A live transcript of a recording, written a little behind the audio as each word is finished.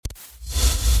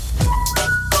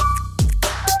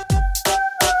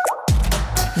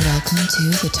Welcome to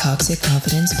the Toxic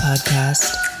Confidence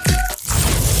Podcast.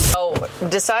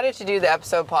 Decided to do the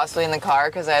episode possibly in the car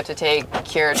because I have to take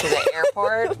Kiera to the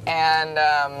airport, and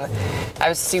I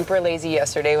was super lazy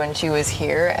yesterday when she was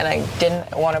here, and I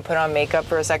didn't want to put on makeup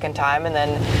for a second time, and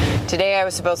then today I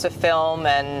was supposed to film,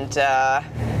 and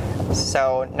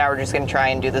so now we're just going to try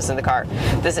and do this in the car.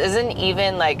 This isn't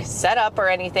even like set up or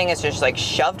anything, it's just like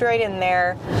shoved right in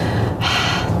there.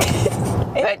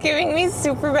 It's giving me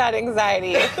super bad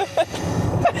anxiety.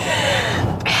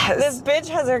 This bitch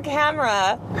has her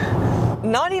camera,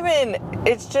 not even,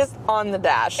 it's just on the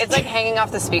dash. It's like hanging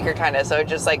off the speaker kind of, so it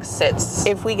just like sits.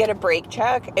 If we get a brake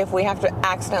check, if we have to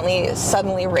accidentally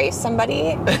suddenly race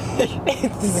somebody,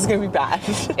 this is going to be bad.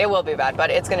 It will be bad,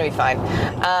 but it's going to be fine.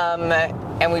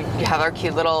 And we have our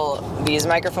cute little, these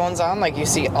microphones on, like you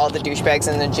see all the douchebags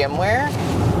in the gym wear.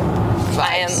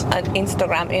 I am an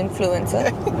Instagram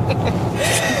influencer.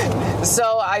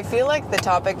 So I feel like the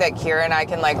topic that Kiera and I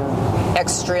can like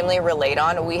extremely relate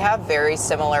on, we have very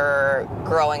similar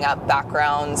growing up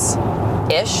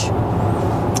backgrounds-ish.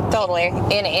 Totally.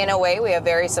 In a way, we have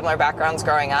very similar backgrounds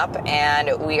growing up,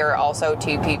 and we are also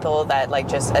two people that like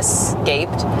just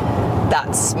escaped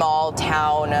that small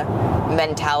town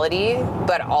mentality,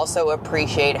 but also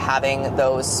appreciate having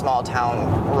those small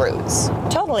town roots.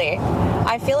 Totally.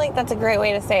 I feel like that's a great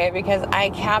way to say it because I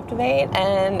captivate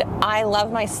and I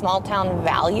love my small town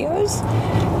values,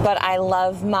 but I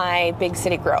love my big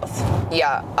city growth.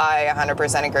 Yeah, I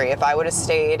 100% agree. If I would have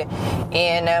stayed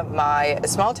in my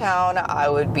small town, I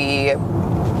would be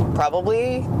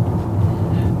probably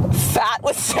fat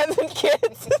with 7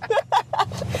 kids.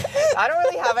 I don't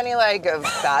really have any like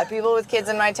bad people with kids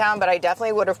in my town, but I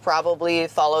definitely would have probably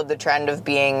followed the trend of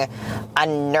being a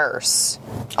nurse.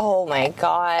 Oh my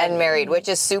God. And married, which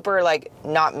is super like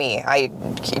not me. I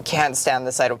can't stand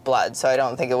the sight of blood, so I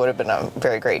don't think it would have been a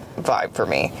very great vibe for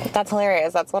me. That's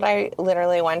hilarious. That's what I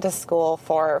literally went to school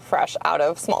for fresh out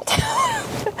of small town.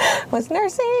 Was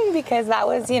nursing because that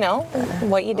was, you know,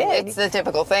 what you did. It's the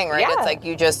typical thing, right? Yeah. It's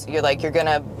like you're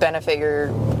gonna benefit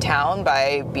your town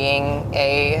by being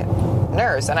a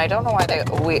nurse, and I don't know why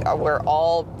we're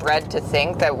all bred to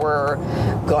think that we're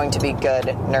going to be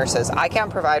good nurses. I can't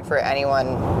provide for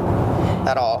anyone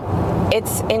at all.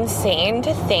 It's insane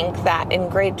to think that in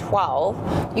grade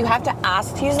 12, you have to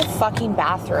ask to use a fucking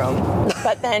bathroom.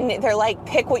 But then they're like,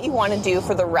 pick what you want to do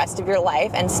for the rest of your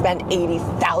life and spend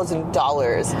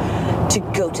 $80,000 to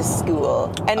go to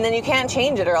school. And then you can't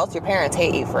change it or else your parents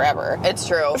hate you forever. It's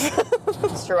true.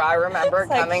 It's true. I remember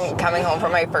coming home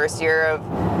from my first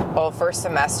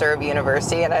semester of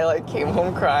university, and I like came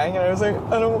home crying, and I was like,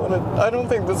 I don't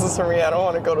think this is for me. I don't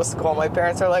want to go to school. My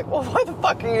parents are like, well, why the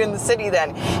fuck are you in the city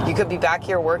then? You could be back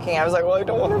here working. I was like, well, I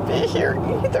don't want to be here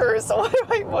either. So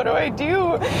what do I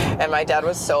do? And my dad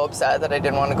was so upset that I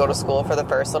didn't want to go to school for the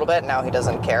first little bit. Now he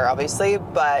doesn't care, obviously,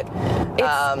 but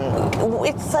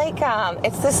it's like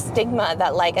it's this stigma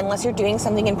that like unless you're doing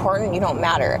something important, you don't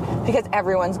matter because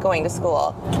everyone's going to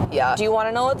school. Yeah. Do you want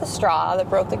to know what the straw that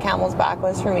broke the camel's back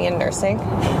was for me in nursing?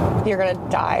 You're gonna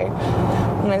die.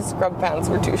 My scrub pants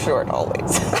were too short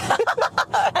always.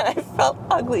 And I felt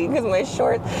ugly because my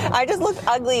shorts, I just looked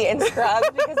ugly in scrubs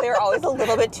because they were always a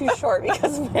little bit too short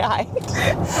because of my height.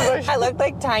 I looked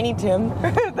like Tiny Tim.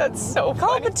 That's so funny.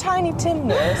 Called the Tiny Tim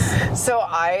nurse. So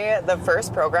the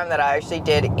first program that I actually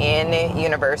did in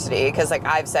university, because like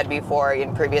I've said before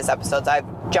in previous episodes, I've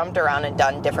jumped around and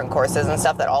done different courses and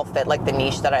stuff that all fit like the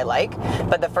niche that I like.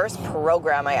 But the first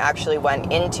program I actually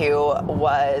went into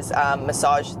was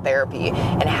massage therapy,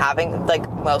 and having like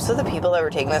most of the people that were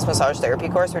taking this massage therapy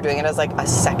course were doing it as like a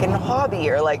second hobby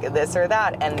or like this or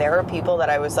that. And there were people that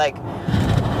I was like,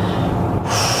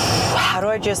 how do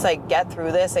I just like get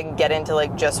through this and get into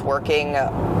like just working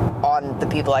on the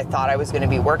people I thought I was going to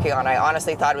be working on? I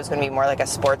honestly thought it was going to be more like a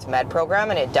sports med program,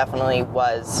 and it definitely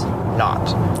was not.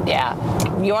 Yeah.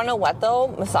 You want to know what though?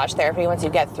 Massage therapy, once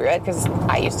you get through it, because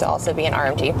I used to also be an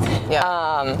RMT.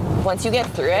 Yeah. Once you get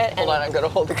through it. Hold on, I'm going to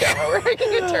hold the camera where I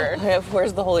can turn.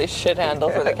 Where's the holy shit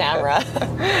handle for the camera?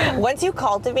 Once you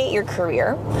cultivate your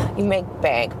career, you make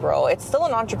bank, bro. It's still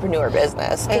an entrepreneur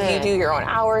business because you do your own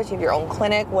hours, you have your own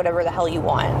clinic, whatever the hell you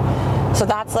want. So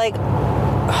that's like,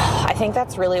 I think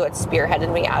that's really what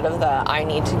spearheaded me out of the I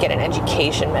need to get an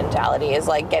education mentality, is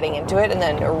like getting into it and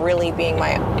then really being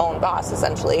my own boss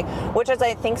essentially, which is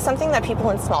I think something that people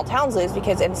in small towns lose,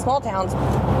 because in small towns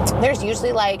there's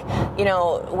usually like, you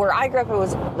know, where I grew up, it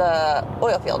was the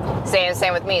oil field.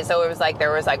 Same with me. So it was like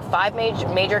there was like 5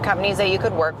 major companies that you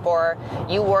could work for.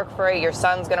 You work for it. Your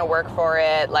son's gonna work for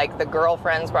it. Like the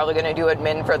girlfriend's probably gonna do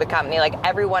admin for the company. Like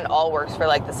everyone all works for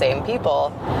like the same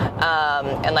people.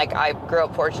 And like I grew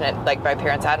up fortunate. Like my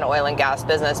parents had an oil and gas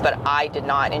business, but I did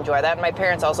not enjoy that. And my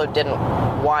parents also didn't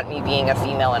want me being a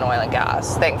female in oil and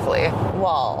gas, thankfully.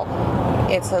 Well,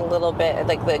 it's a little bit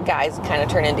like the guys kind of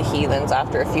turn into heathens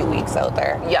after a few weeks out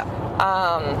there. Yeah.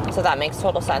 So that makes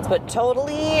total sense, but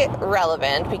totally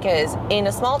relevant because in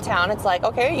a small town, it's like,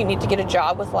 okay, you need to get a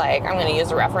job with like, I'm going to use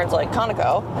a reference like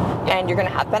Conoco, and you're going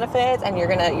to have benefits and you're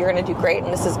going to do great.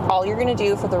 And this is all you're going to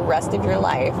do for the rest of your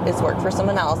life is work for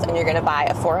someone else. And you're going to buy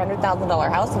a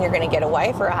 $400,000 house and you're going to get a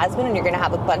wife or a husband and you're going to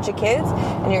have a bunch of kids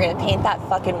and you're going to paint that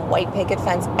fucking white picket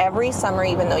fence every summer,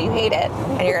 even though you hate it.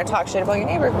 And you're going to talk shit about your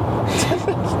neighbor.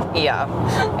 Yeah.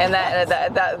 And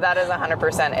that is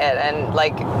 100% it. And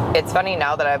like, it's funny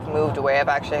now that I've moved away, I've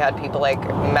actually had people like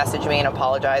message me and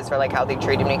apologize for like how they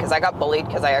treated me because I got bullied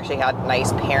because I actually had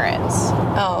nice parents.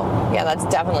 Oh, yeah, that's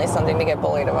definitely something to get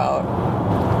bullied about.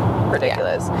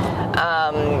 Ridiculous.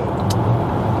 Yeah.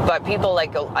 But people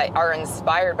like are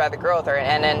inspired by the growth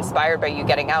and inspired by you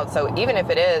getting out. So even if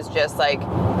it is just like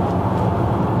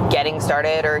getting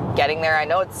started or getting there, I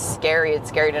know it's scary. It's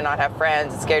scary to not have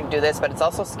friends. It's scary to do this, but it's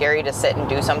also scary to sit and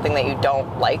do something that you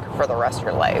don't like for the rest of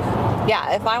your life.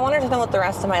 Yeah, if I wanted to know what the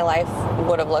rest of my life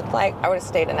would have looked like, I would have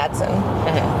stayed in Edson.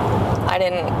 Mm-hmm. I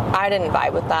didn't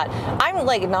vibe with that. I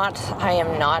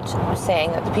am not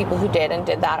saying that the people who did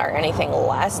that are anything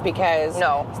less, because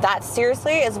no, that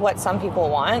seriously is what some people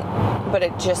want, but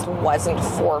it just wasn't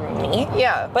for me.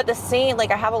 Yeah. But the same,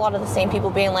 like I have a lot of the same people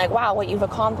being like, wow, what you've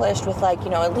accomplished with like, you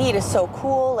know, Elite is so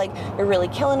cool. Like you're really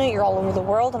killing it. You're all over the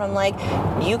world. And I'm like,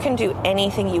 you can do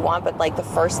anything you want, but like the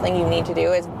first thing you need to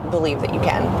do is believe that you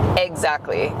can.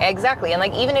 Exactly. And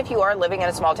like, even if you are living in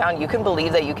a small town, you can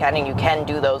believe that you can and you can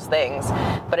do those things.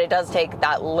 But it does take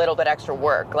that little bit extra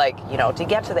work, like, you know, to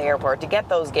get to the airport, to get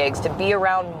those gigs, to be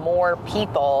around more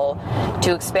people,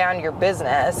 to expand your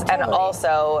business. Totally. And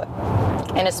also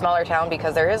in a smaller town,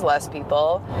 because there is less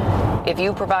people, if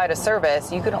you provide a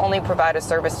service, you can only provide a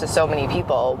service to so many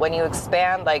people. When you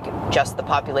expand like just the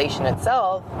population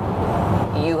itself,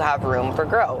 you have room for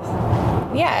growth.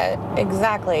 Yeah,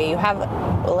 exactly. You have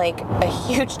like a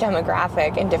huge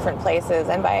demographic in different places,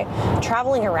 and by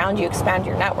traveling around, you expand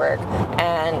your network.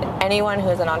 And anyone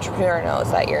who's an entrepreneur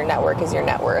knows that your network is your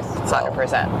net worth. So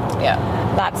 100%. Yeah.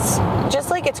 That's just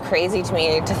like, it's crazy to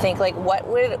me to think like, what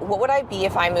would I be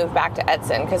if I moved back to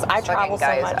Edson? Because I travel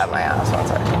so much. At my ass. One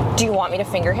second. Do you want me to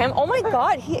finger him? Oh my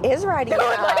God, he is riding your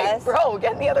ass. Bro,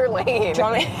 get in the other lane. Do you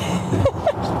want me?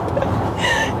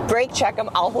 Brake check him,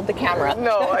 I'll hold the camera.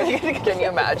 No, can you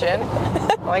imagine?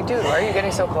 I'm like, dude, why are you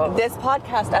getting so close? This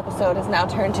podcast episode has now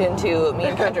turned into me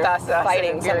and Kendra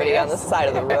fighting somebody on the side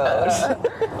of the road.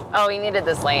 Oh, he needed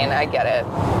this lane. I get it.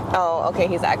 Oh, okay,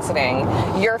 he's exiting.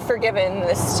 You're forgiven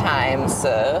this time,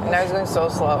 sir. And I was going so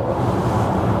slow.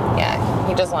 Yeah,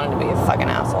 he just wanted to be a fucking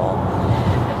asshole.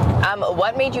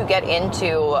 What made you get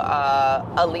into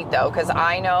Elite, though? Because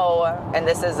I know, and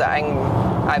this is,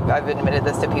 I've admitted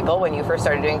this to people, when you first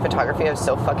started doing photography, I was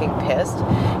so fucking pissed.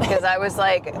 Because I was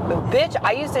like, bitch,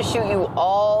 I used to shoot you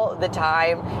all the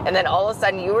time, and then all of a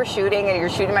sudden you were shooting, and you're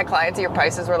shooting my clients, and your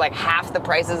prices were like half the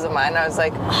prices of mine. And I was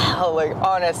like, oh, like,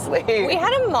 honestly. We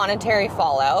had a monetary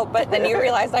fallout, but then you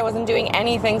realized I wasn't doing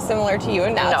anything similar to you,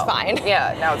 and now it's fine.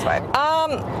 Yeah, now it's fine.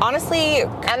 Honestly.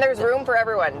 And there's room for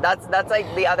everyone. That's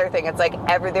like the other thing. It's like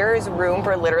there is room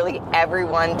for literally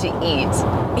everyone to eat.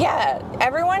 Yeah,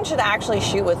 everyone should actually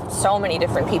shoot with so many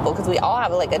different people, because we all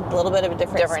have like a little bit of a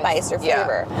different spice or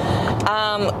flavor.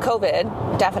 Yeah.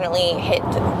 COVID definitely hit.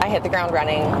 I hit the ground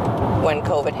running when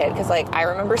COVID hit, because like I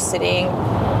remember sitting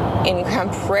in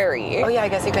Grand Prairie. Oh yeah, I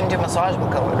guess you couldn't do massage with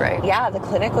COVID, right? Yeah, the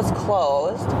clinic was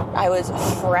closed. I was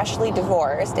freshly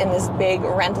divorced in this big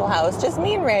rental house, just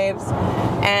me and Raves,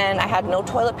 and I had no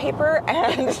toilet paper,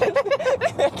 and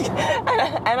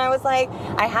and I was like,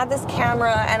 I had this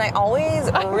camera, and I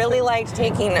always really liked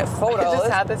taking photos. I just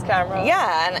had this camera.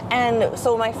 Yeah, and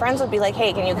so my friends would be like,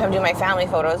 hey, can you come do my family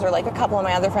photos? Or like a couple of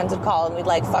my other friends would call, and we'd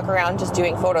like fuck around just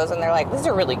doing photos, and they're like, these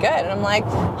are really good. And I'm like,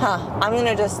 I'm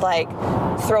gonna just like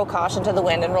throw caution to the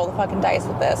wind and roll the fucking dice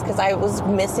with this, because I was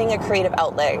missing a creative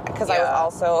outlet, because I was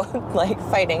also like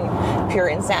fighting pure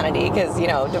insanity, because, you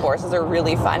know, divorces are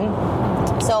really fun.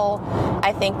 So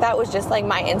I think that was just like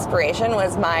my inspiration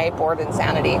was my bored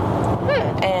insanity.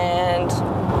 And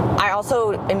I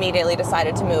also immediately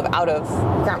decided to move out of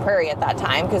Grand Prairie at that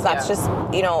time, because that's just,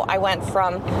 you know, I went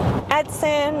from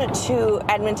Edson to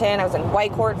Edmonton. I was in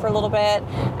Whitecourt for a little bit.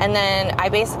 And then I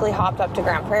basically hopped up to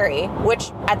Grand Prairie,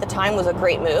 which at the time was a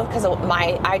great move because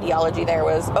my ideology there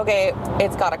was, okay,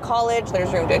 it's got a college,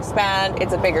 there's room to expand,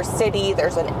 it's a bigger city,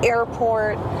 there's an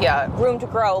airport, room to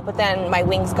grow. But then my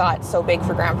wings got so big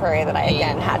for Grand Prairie that I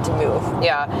again had to move.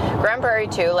 Yeah, Grand Prairie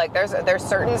too. Like there's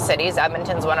certain cities,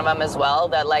 Edmonton's one of them as well,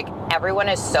 that like everyone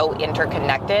is so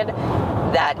interconnected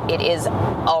that it is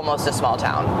almost a small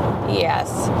town. Yes.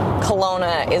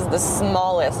 Kelowna is the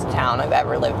smallest town I've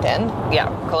ever lived in. Yeah,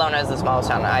 Kelowna is the smallest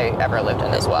town I ever lived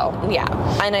in as well. Yeah,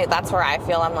 and that's where I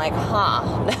feel I'm like,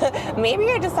 maybe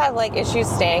I just have like issues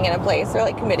staying in a place or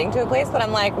like committing to a place, but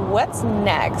I'm like, what's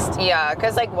next? Yeah,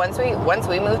 because like once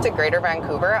we moved to Greater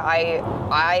Vancouver,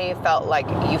 I felt like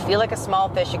you feel like a small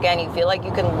fish again. You feel like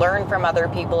you can learn from other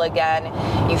people again.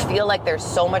 You feel like there's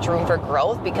so much room for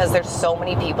growth because there's so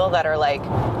many people that are like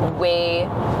way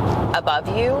above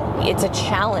you. It's a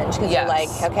challenge because you're like,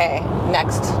 okay,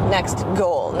 next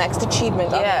goal, next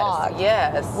achievement unlocked.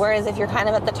 Yes. Whereas if you're kind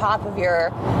of at the top of your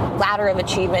ladder of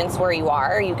achievements where you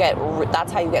are,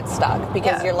 that's how you get stuck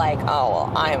because you're like,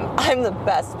 oh, well, I'm the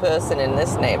best person in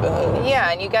this neighborhood.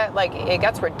 Yeah, and you get like it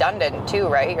gets redundant too,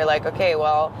 right? You're like, okay,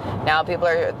 well, now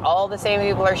all the same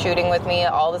people are shooting with me,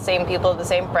 all the same people, the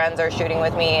same friends are shooting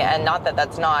with me, and not that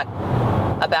that's not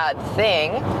a bad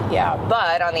thing. Yeah.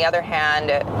 But on the other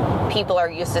hand, people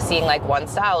are used to seeing like one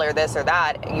style or this or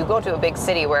that. You go to a big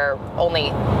city where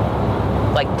only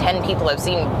like 10 people have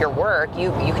seen your work,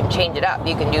 you can change it up.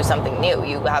 You can do something new.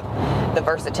 You have the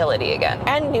versatility again.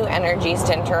 And new energies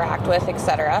to interact with,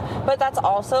 etc. But that's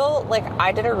also, like,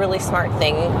 I did a really smart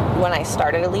thing when I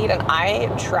started Elite, and I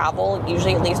travel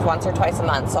usually at least once or twice a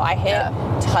month. So I hit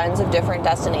tons of different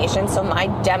destinations. So my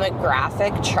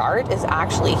demographic chart is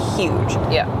actually huge.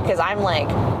 Yeah. Because I'm like,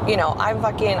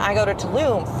 I go to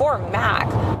Tulum, Fort Mac,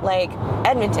 like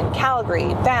Edmonton,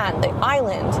 Calgary, Van, the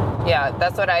island. Yeah,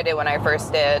 that's what I did when I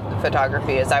first did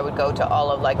photography, is I would go to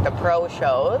all of like the pro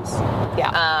shows.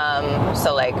 Yeah.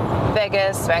 So like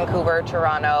Vegas, Vancouver,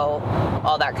 Toronto,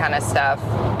 all that kind of stuff.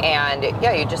 And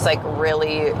yeah, you just like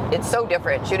really, it's so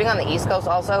different. Shooting on the East Coast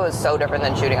also is so different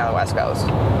than shooting on the West Coast.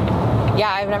 Yeah,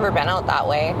 I've never been out that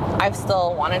way. I've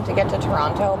still wanted to get to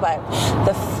Toronto, but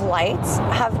the flights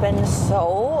have been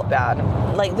so bad.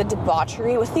 Like the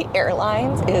debauchery with the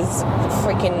airlines is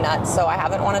freaking nuts. So I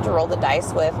haven't wanted to roll the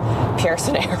dice with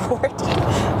Pearson Airport,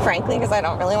 frankly, because I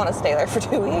don't really want to stay there for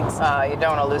 2 weeks. You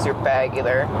don't want to lose your bag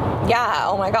either. Yeah,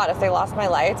 oh my God, if they lost my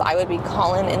lights, I would be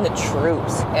calling in the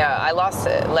troops. Yeah, I lost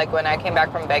it. Like when I came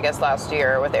back from Vegas last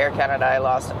year with Air Canada, I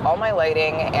lost all my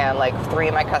lighting and like 3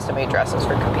 of my custom-made dresses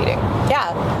for competing.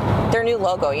 Yeah, their new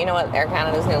logo. You know what Air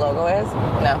Canada's new logo is?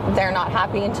 No. They're not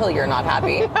happy until you're not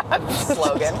happy.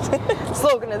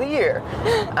 Slogan of the year.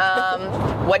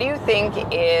 What do you think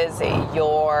is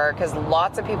because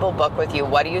lots of people book with you,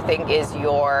 what do you think is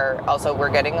also we're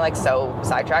getting like so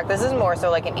sidetracked. This is more so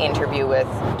like an interview with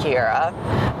Kiera.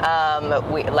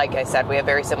 Like I said, we have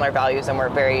very similar values and we're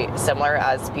very similar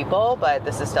as people, but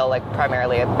this is still like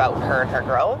primarily about her and her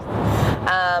growth.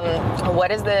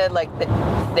 What is the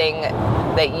thing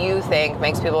that you think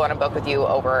makes people want to book with you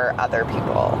over other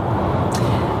people?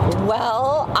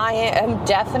 Well, I am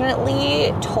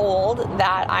definitely told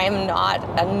that I am not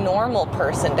a normal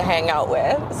person to hang out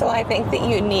with. So I think the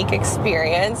unique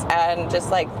experience and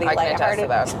just like the lighthearted.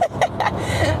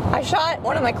 I shot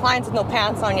one of my clients with no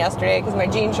pants on yesterday because my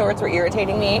jean shorts were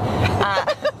irritating me.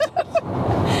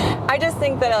 I just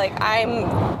think that like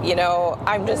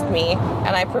I'm just me,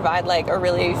 and I provide like a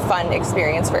really fun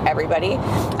experience for everybody,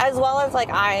 as well as like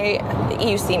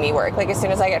you see me work. Like as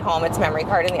soon as I get home, it's memory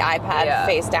card in the iPad,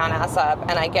 face down, ass up,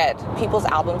 and I get people's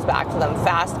albums back to them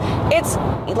fast. It's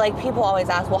like people always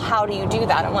ask, well, how do you do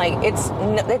that? I'm like,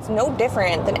 it's no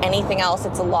different than anything else.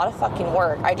 It's a lot of fucking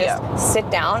work. I just sit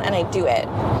down and I do it.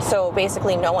 So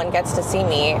basically, no one gets to see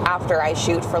me after I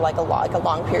shoot for like a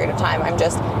long period of time. I'm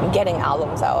just getting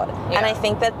albums out. Yeah. And I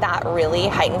think that really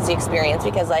heightens the experience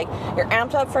because like you're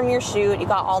amped up from your shoot, you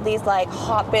got all these like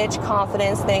hot bitch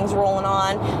confidence things rolling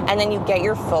on, and then you get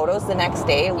your photos the next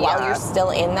day while you're still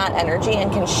in that energy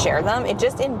and can share them. It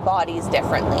just embodies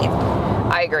differently.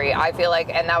 I agree. I feel like,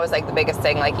 and that was like the biggest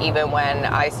thing, like even when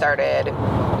I started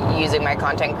using my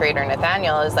content creator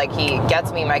Nathaniel, is like he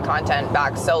gets me my content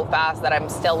back so fast that I'm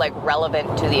still like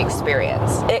relevant to the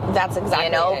experience. That's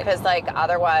exactly because like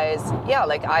otherwise,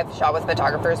 like I've shot with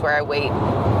photographers where I wait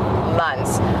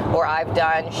months. Or I've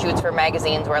done shoots for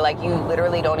magazines where like you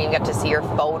literally don't even get to see your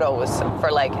photos for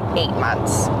like 8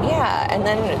 months. Yeah, and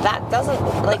then that doesn't,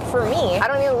 like, for me, I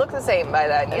don't even look the same by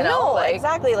then, you know? No, like,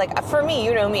 exactly. Like, for me,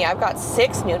 you know me, I've got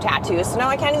 6 new tattoos, so now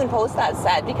I can't even post that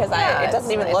set because it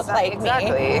doesn't even look like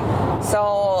exactly. me.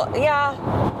 So, yeah,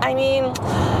 I mean,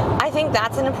 I think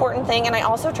that's an important thing, and I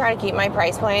also try to keep my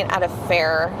price point at a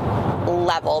fair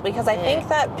level because I think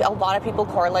that a lot of people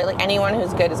correlate, like, anyone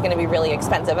who's good is going to be really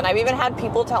expensive. And I've even had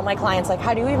people tell my clients, like,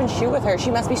 how do you even shoot with her?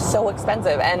 She must be so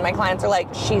expensive. And my clients are like,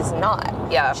 she's not.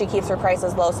 Yeah. She keeps her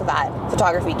prices low so that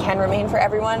photography can remain for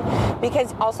everyone.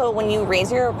 Because also when you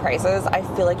raise your prices, I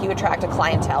feel like you attract a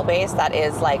clientele base that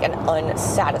is like an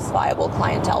unsatisfiable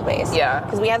clientele base. Yeah.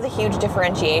 Because we have the huge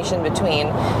differentiation between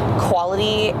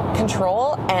quality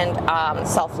control and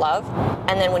self-love.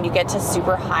 And then when you get to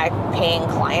super high paying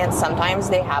clients, sometimes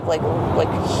they have like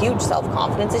huge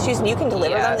self-confidence issues, and you can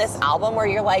deliver them this album where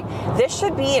you're like, this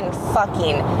should be in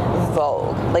fucking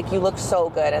Vogue. Like, you look so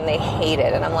good, and they hate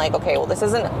it. And I'm like, okay, well, this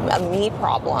isn't a me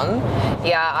problem.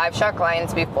 Yeah, I've shot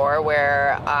clients before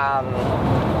where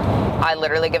I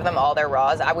literally give them all their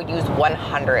raws. I would use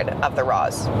 100 of the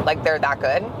raws. Like, they're that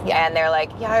good. Yeah. And they're like,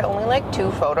 yeah, I only like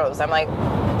 2 photos. I'm like,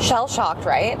 shell-shocked,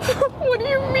 right? what do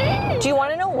you mean? Do you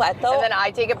want to know what, though? And then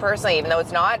I take it personally, even though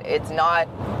it's not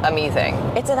a me thing.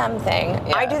 It's a them thing.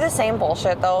 Yeah. I do the same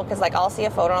bullshit, though, because, like, I'll see a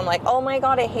photo and I'm like, oh my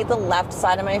god, I hate the left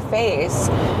side of my face.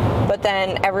 But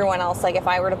then everyone else, like, if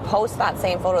I were to post that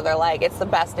same photo, they're like, it's the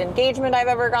best engagement I've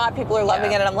ever got. People are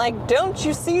loving it. And I'm like, don't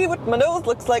you see what my nose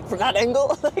looks like from that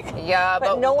angle? Like, yeah,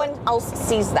 but no one else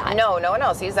sees that. No one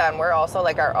else sees that. And we're also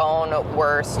like our own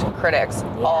worst critics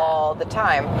all the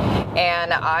time.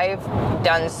 And I've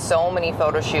done so many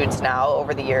photo shoots now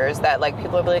over the years that like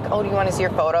people will be like, oh, do you want to see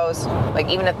your photos? Like,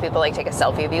 even if people like take a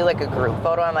selfie of you, like a group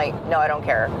photo, I'm like, no, I don't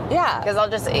care. Yeah. Because I'll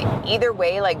just, either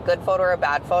way, like good photo or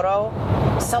bad photo,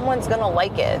 someone's gonna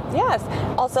like it. Yes.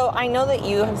 Also, I know that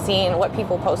you have seen what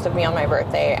people post of me on my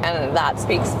birthday, and that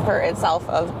speaks for itself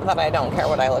of that I don't care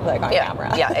what I look like on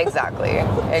camera. Yeah, exactly.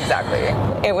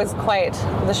 Exactly. It was quite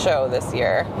the show this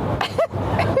year.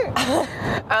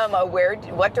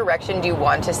 What direction do you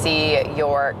want to see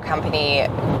your company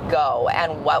go,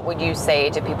 and what would you say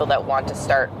to people that want to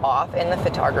start off in the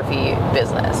photography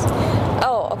business?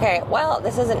 Oh, okay. Well,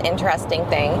 this is an interesting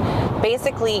thing.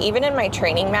 Basically, even in my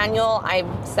training manual, I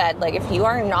said, like, if you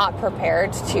are not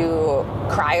prepared to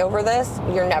cry over this,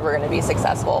 you're never going to be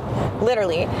successful.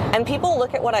 Literally. And people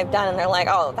look at what I've done and they're like,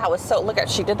 oh, that was so, look at,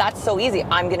 she did that so easy.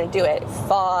 I'm going to do it.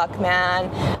 Fuck,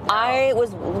 man.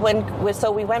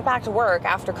 So we went back to work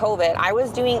after COVID. I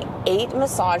was doing 8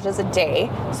 massages a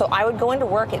day. So I would go into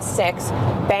work at 6,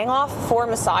 bang off 4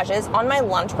 massages. On my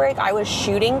lunch break, I was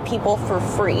shooting people for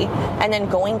free and then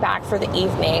going back for the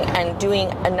evening and doing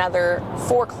another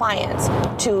 4 clients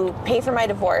to pay for my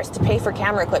divorce, to pay for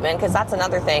camera equipment, because that's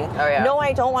another thing. Oh, yeah. No,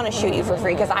 I don't want to shoot you for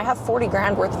free because I have 40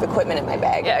 grand worth of equipment in my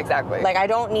bag. Yeah, exactly. Like, I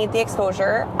don't need the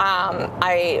exposure.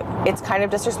 It's kind of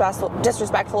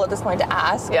disrespectful at this point to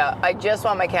ask. Yeah, I just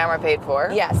want my camera paid for.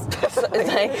 Yes. So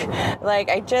it's like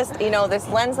I just, this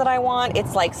lens that I want,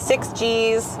 it's like 6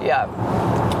 Gs. Yeah.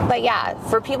 But yeah,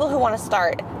 for people who want to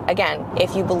start, again,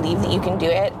 if you believe that you can do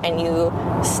it and you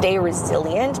stay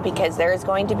resilient, because there's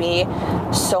going to be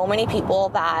so many people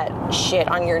that shit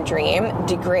on your dream,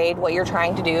 degrade what you're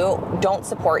trying to do, don't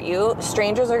support you.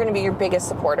 Strangers are going to be your biggest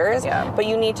supporters. Yeah. But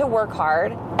you need to work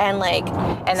hard and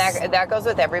that goes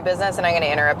with every business. And I'm going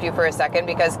to interrupt you for a second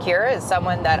because Kiera is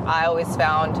someone that I always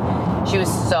found she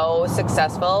was so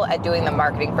successful at doing the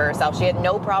marketing for herself. She had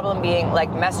no problem being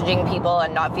like messaging people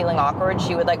and not feeling awkward.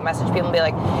 She would like message people and be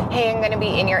like, hey, I'm going to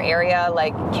be in your area.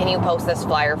 Like, can you post this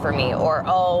flyer for me? Or,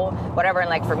 oh, whatever.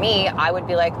 And like for me, I would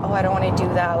be like, oh, I don't want to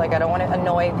do that. Like, I don't want to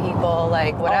annoy people,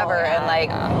 like whatever.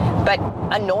 But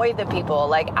annoy the people,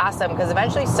 like ask them, because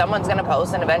eventually someone's going to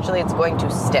post and eventually it's going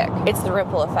to stick. It's the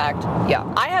ripple effect.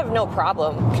 Yeah. I have no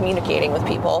problem communicating with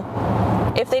people.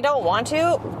 If they don't want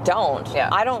to, don't. Yeah.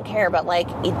 I don't care, but like,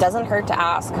 it doesn't hurt to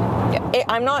ask. Yeah.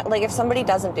 I'm not, like, if somebody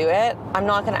doesn't do it, I'm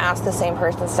not going to ask the same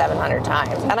person 700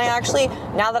 times. And I actually,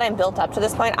 now that I'm built up to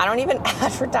this point, I don't even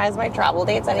advertise my travel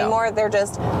dates anymore. No. They're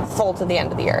just full to the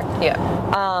end of the year. Yeah.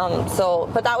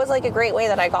 But that was like a great way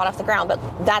that I got off the ground. But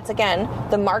that's, again,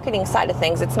 the marketing side of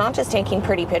things. It's not just taking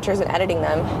pretty pictures and editing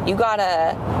them. You got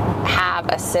to have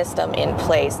a system in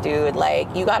place, dude.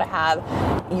 Like, you got to have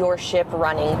your ship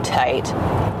running tight.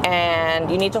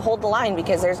 And you need to hold the line,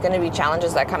 because there's going to be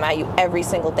challenges that come at you every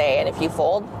single day. And if you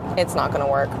fold, it's not going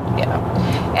to work.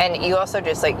 Yeah. And you also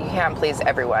just, like, you can't please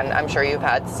everyone. I'm sure you've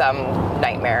had some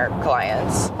nightmare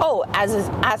clients. Oh, as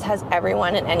has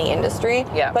everyone in any industry.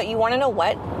 Yeah. But you want to know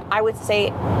what? I would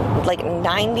say like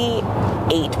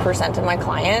 98% of my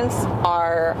clients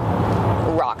are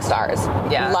rock stars.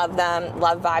 Yeah. Love them,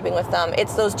 love vibing with them.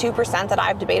 It's those 2% that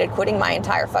I've debated quitting my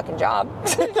entire fucking job.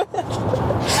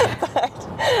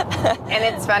 And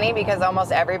it's funny because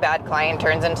almost every bad client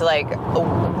turns into like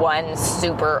one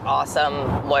super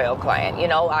awesome loyal client. You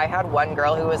know, I had one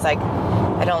girl who was like,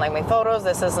 I don't like my photos,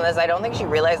 this, and this. I don't think she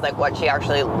realized like what she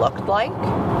actually looked like.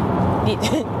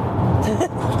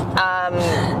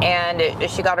 And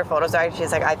she got her photos out.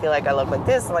 She's like, I feel like I look like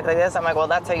this and look like this. I'm like, well,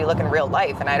 that's how you look in real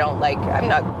life. And I don't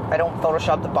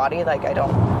Photoshop the body. Like I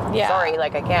don't, sorry,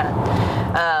 like I can't.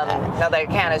 Not that I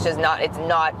can, it's just not, it's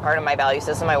not part of my value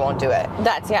system. I won't do it.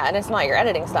 And it's not your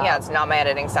editing style. Yeah, it's not my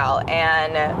editing style.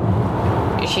 And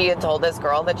she had told this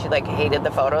girl that she like hated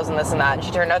the photos and this and that, and she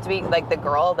turned out to be like the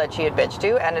girl that she had bitched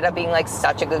to ended up being like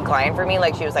such a good client for me.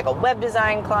 Like she was like a web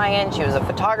design client, she was a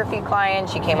photography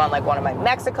client, she came on like one of my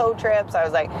Mexico trips. I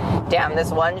was like, damn, this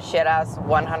one shit ass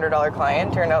 $100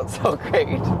 client turned out so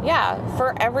great. Yeah,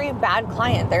 for every bad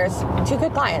client there's 2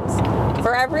 good clients.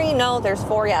 For every no there's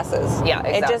 4 yeses. Yeah,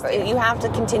 exactly. You have to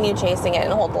continue chasing it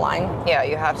and hold the line. Yeah,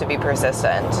 you have to be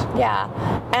persistent. Yeah,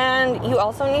 and you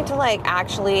also need to like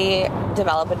actually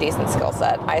develop a decent skill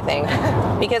set, I think,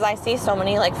 because I see so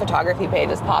many like photography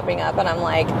pages popping up and I'm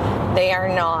like, they are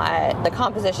not, the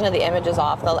composition of the image is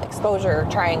off, the exposure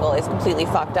triangle is completely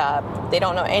fucked up, they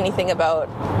don't know anything about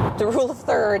the rule of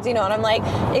thirds, you know, and I'm like,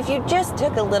 if you just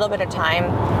took a little bit of time,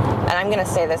 and I'm going to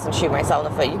say this and shoot myself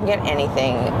in the foot, you can get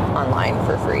anything online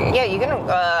for free. Yeah, you can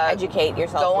educate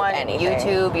yourself go with on anything.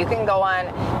 YouTube, you can go on,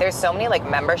 there's so many like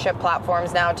membership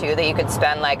platforms now too that you could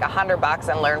spend like $100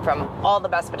 and learn from all the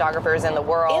best photographers in the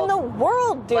world. In the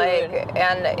world, dude. Like,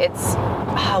 and it's,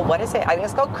 what is it? I think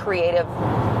it's called Creative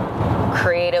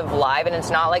Live, and it's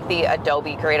not like the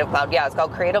Adobe Creative Cloud. Yeah, it's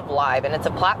called Creative Live, and it's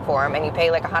a platform, and you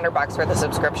pay like $100 for the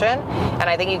subscription, and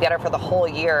I think you get it for the whole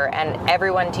year, and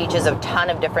everyone teaches a ton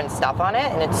of different stuff on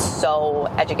it, and it's so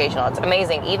educational. It's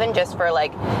amazing, even just for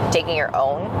like taking your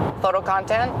own photo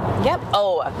content. Yep.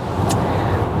 Oh,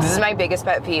 this is my biggest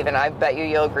pet peeve, and I bet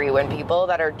you'll agree, when people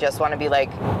that are just want to be like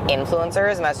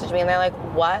influencers message me and they're like,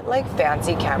 what like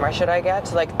fancy camera should I get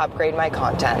to like upgrade my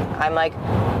content? I'm like,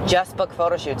 just book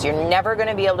photo shoots. You're never going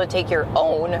to be able to take your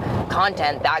own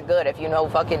content that good if you know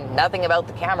fucking nothing about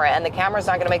the camera, and the camera's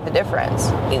not going to make the difference.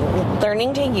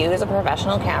 Learning to use a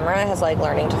professional camera is like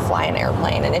learning to fly an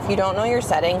airplane, and if you don't know your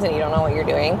settings and you don't know what you're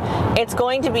doing, it's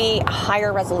going to be a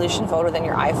higher resolution photo than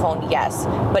your iPhone, yes,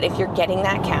 but if you're getting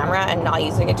that camera and not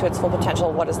using it to its full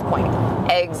potential, what is the point?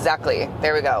 Exactly.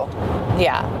 There we go.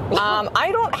 Yeah.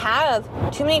 I don't have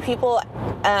too many people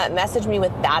message me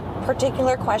with that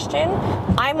particular question.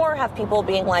 I more have people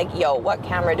being like, yo, what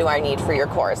camera do I need for your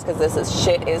course? Because this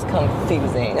shit is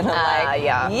confusing. And I'm like,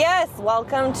 yeah. Yes,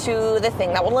 welcome to the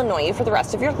thing that will annoy you for the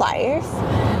rest of your life.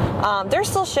 There's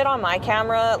still shit on my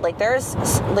camera. Like there's,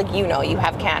 like, you know, you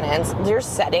have Canons. There's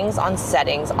settings on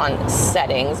settings on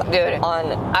settings. Dude,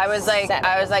 I was like,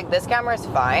 settings. this camera's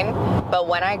fine, but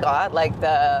when I got like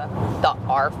the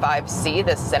R5C,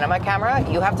 the cinema camera,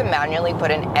 you have to manually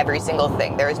put in every single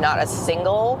thing. There is not a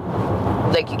single,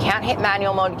 like, you can't hit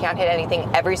manual mode, you can't hit anything.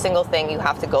 Every single thing you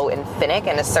have to go in Finnick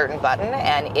and a certain button,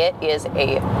 and it is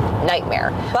a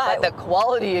nightmare. But the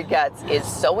quality it gets is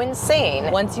so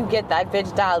insane. Once you get that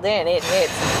bitch dialed in,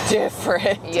 it's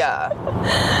different. Yeah.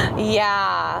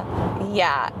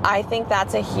 Yeah. I think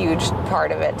that's a huge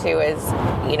part of it too, is,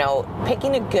 you know,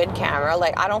 picking a good camera.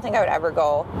 Like, I don't think I would ever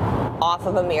go off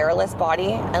of a mirrorless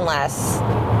body unless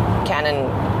Canon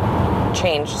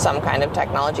changed some kind of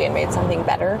technology and made something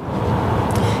better.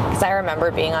 Because I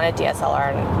remember being on a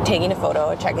DSLR and taking a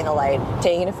photo, checking the light,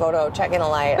 taking a photo, checking the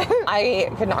light.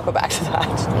 I could not go back to that.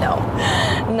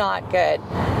 No. Not good.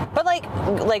 But like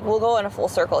we'll go in a full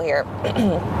circle here.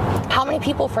 How many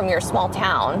people from your small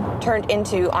town turned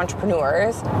into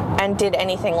entrepreneurs and did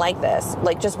anything like this?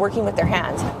 Like just working with their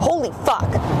hands. Holy fuck.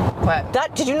 What?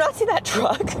 Did you not see that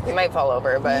truck? He might fall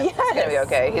over, but Yes. It's going to be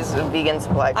okay. He's a vegan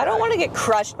supply truck. I don't want to get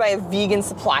crushed by a vegan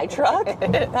supply truck.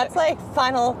 That's like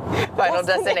final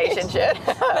destination shit.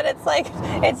 But it's like,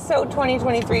 it's so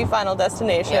 2023 final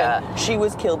destination. Yeah. She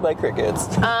was killed by crickets.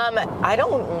 I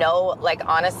don't know, like,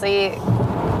 honestly,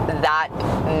 that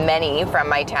many from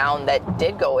my town that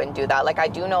did go and do that. Like, I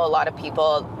do know a lot of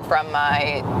people from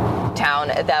my town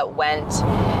that went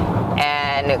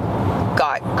and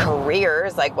got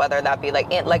careers, like whether that be like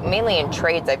mainly in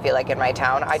trades. I feel like in my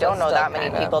town, I don't know that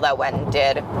many people that went and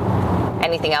did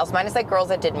anything else, minus like girls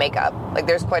that did makeup. Like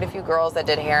there's quite a few girls that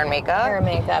did hair and makeup. And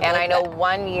like I know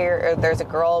there's a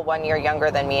girl 1 year younger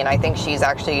than me, and I think she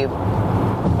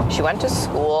went to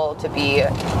school to be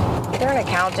either an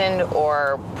accountant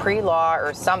or pre-law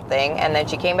or something, and then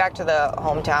she came back to the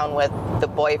hometown with the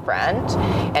boyfriend,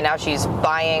 and now she's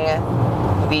buying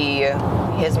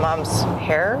his mom's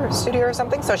hair studio or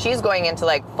something. So she's going into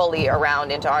like fully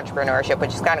around into entrepreneurship,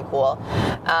 which is kind of cool.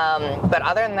 But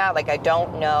other than that, like I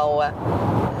don't know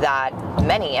that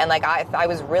many. And like I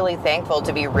was really thankful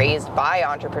to be raised by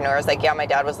entrepreneurs. Like, yeah, my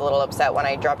dad was a little upset when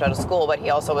I dropped out of school, but he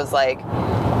also was like,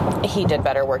 he did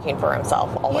better working for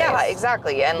himself always. Yeah,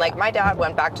 exactly. And like my dad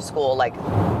went back to school, like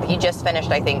he just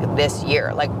finished, I think, this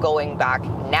year, like going back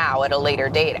now at a later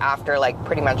date after like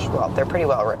pretty much, well, they're pretty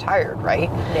well retired, right?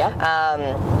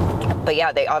 Yeah. But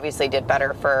yeah, they obviously did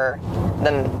better for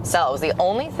themselves. The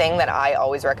only thing that I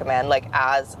always recommend, like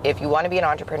as if you want to be an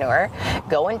entrepreneur,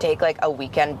 go and take like a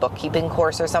weekend bookkeeping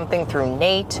course or something through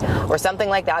Nate or something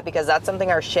like that, because that's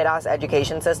something our shit ass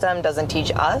education system doesn't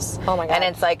teach us. Oh my God. And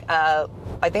it's like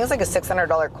I think it's like a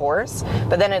 $600 course,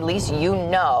 but then at least you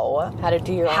know how to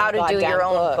do your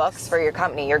own books for your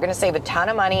company. You're going to save a ton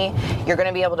of money. You're going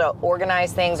to be able to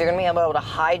organize things. You're going to be able to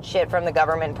hide shit from the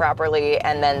government properly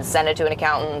and then send it to an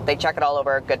accountant. They check it all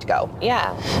over. Good to go.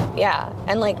 Yeah. Yeah.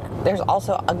 And like there's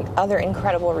also other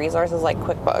incredible resources like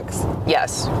QuickBooks.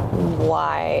 Yes.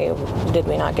 Why did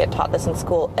we not get taught this in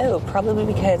school? Oh, probably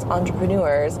because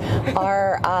entrepreneurs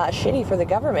are shitty for the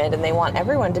government and they want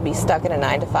everyone to be stuck in a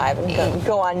 9-to-5 and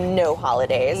go on no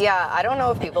holidays. Yeah, I don't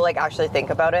know if people like actually think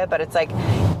about it, but it's like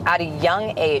at a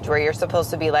young age where you're supposed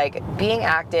to be like being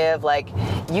active, like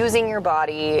using your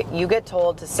body, you get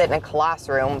told to sit in a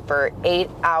classroom for 8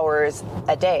 hours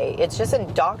a day. It's just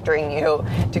indoctrinating you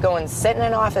to go and sit in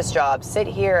an office job, sit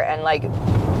here and like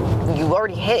you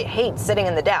already hate sitting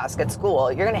in the desk at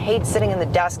school. You're going to hate sitting in the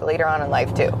desk later on in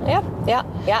life too. Yep,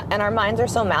 yeah. And our minds are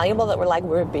so malleable that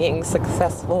we're being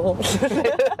successful.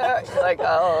 Like,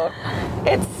 oh.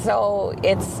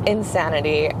 It's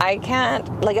insanity. I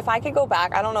can't, like if I could go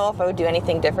back, I don't know if I would do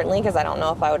anything differently because I don't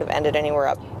know if I would have ended anywhere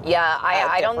up. Yeah,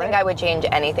 I don't think I would change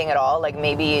anything at all. Like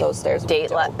maybe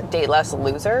date less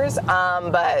losers.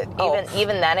 But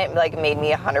even then it like made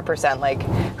me 100% like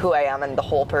who I am and the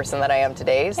whole person that I am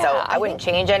today. So I wouldn't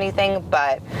change anything,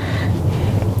 but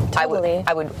totally.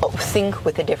 I would think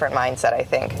with a different mindset, I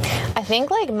think. I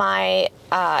think like my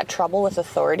trouble with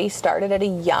authority started at a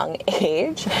young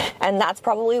age, and that's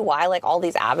probably why like all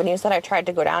these avenues that I tried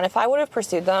to go down, if I would have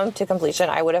pursued them to completion,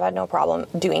 I would have had no problem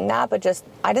doing that, but just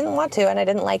I didn't want to and I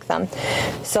didn't like them.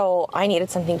 So I needed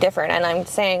something different, and I'm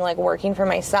saying like working for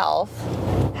myself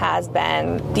has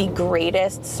been the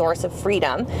greatest source of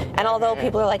freedom. And although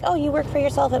people are like, oh, you work for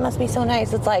yourself, it must be so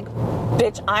nice, it's like,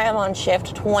 bitch, I am on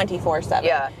shift 24/7.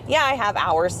 Yeah, I have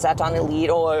hours set on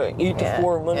Elite, 8 to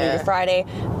 4, Monday to Friday.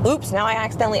 Oops, now I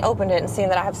accidentally opened it and seen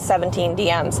that I have 17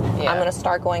 DMs. I'm going to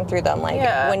start going through them. Like,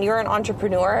 when you're an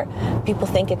entrepreneur, people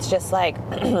think it's just like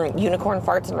unicorn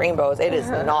farts and rainbows. It is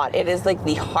not. It is like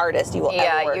the hardest you will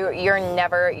ever work. You're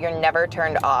never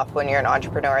turned off when you're an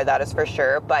entrepreneur, that is for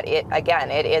sure. But it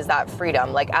is that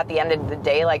freedom. Like at the end of the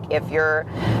day, like if your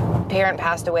parent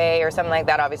passed away or something like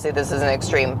that, obviously this is an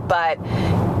extreme, but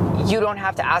you don't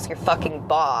have to ask your fucking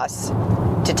boss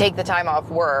to take the time off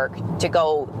work to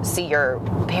go see your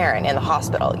parent in the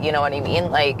hospital. You know what I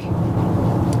mean? Like,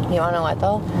 you want to know what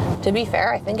though? To be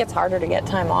fair, I think it's harder to get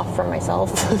time off for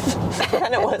myself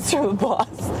than it was from a boss.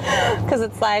 Because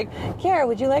it's like, Kiera,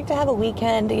 would you like to have a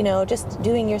weekend, just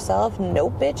doing yourself?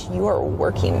 Nope, bitch, you are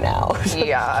working now.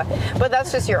 Yeah, but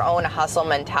that's just your own hustle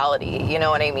mentality. You know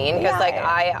what I mean? Because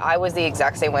I was the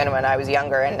exact same way when I was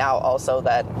younger, and now also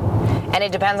that. And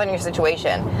it depends on your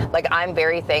situation. Like, I'm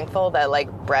very thankful that,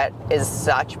 like, Brett is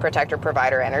such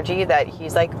protector-provider energy that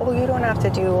he's like, oh, you don't have to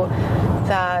do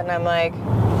that. And I'm like,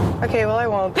 okay, well, I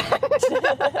won't.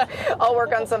 I'll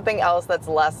work on something else that's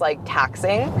less, like,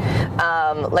 taxing.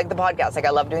 Like the podcast. Like, I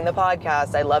love doing the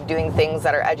podcast. I love doing things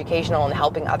that are educational and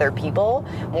helping other people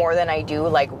more than I do,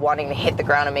 like, wanting to hit the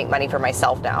ground and make money for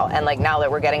myself now. And, like, now that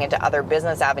we're getting into other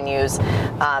business avenues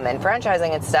and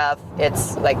franchising and stuff,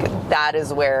 it's, like, that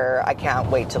is where I can't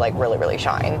wait to, like, really, really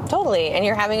shine. Totally. And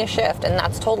you're having a shift, and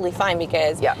that's totally fine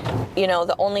because,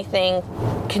 the only thing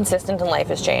consistent in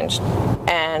life is change.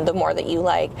 And the more that you,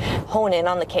 like, hone in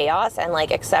on the chaos and,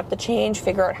 like, accept the change,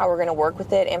 figure out how we're going to work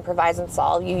with it, improvise and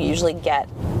solve, you usually get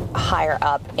higher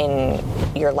up in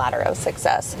your ladder of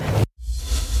success.